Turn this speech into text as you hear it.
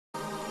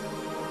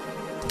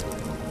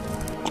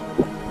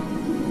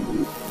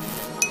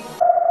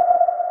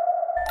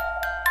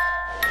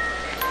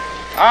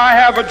I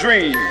have a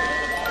dream.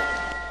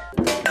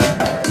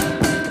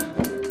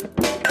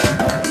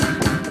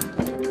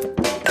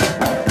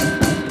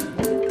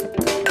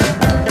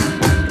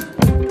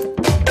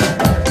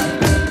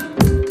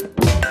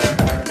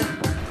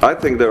 I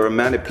think there are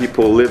many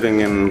people living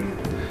in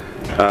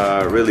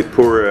really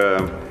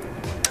poor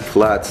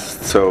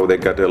flats, so they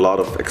got a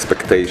lot of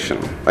expectation.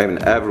 I mean,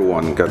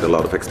 everyone got a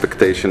lot of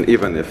expectation,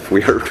 even if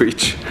we are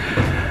rich.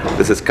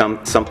 This is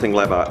something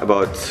like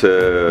about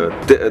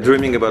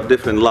dreaming about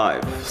different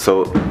life.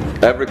 So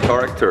every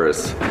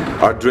characters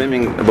are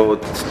dreaming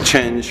about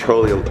change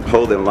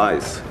whole their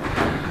lives.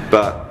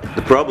 But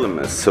the problem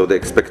is, so the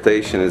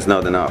expectation is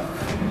not enough.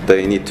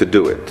 They need to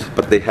do it,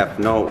 but they have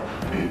no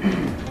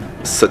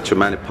such a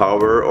many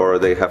power, or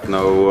they have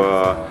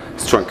no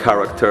strong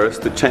characters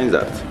to change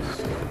that.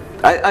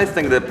 I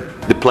think that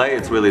the play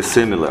is really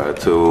similar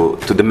to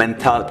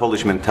the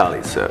Polish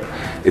mentality. So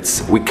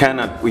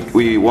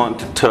we want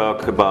to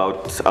talk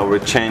about our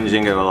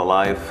changing our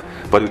life,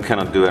 but we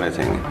cannot do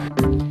anything.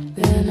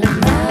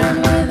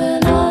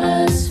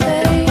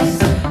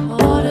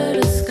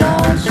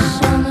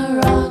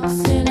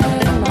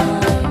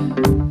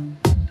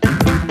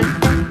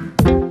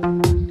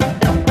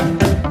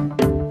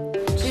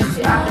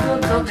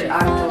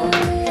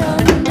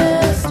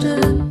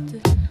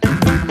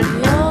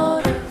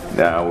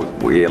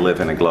 We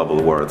live in a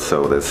global world,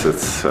 so there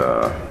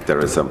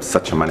is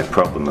such many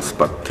problems.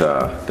 But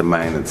the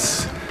main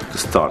is to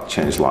start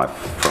change life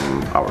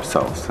from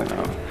ourselves, you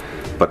know.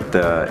 But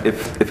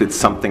if it's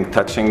something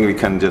touching, we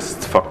can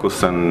just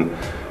focus on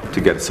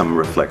to get some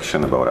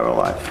reflection about our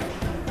life.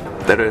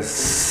 There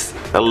is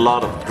a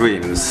lot of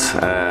dreams.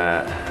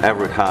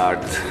 Every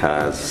heart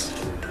has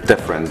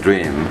different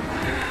dream,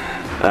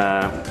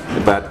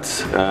 but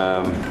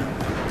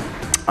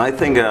I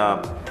think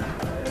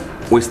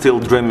we're still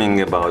dreaming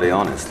about the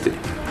honesty.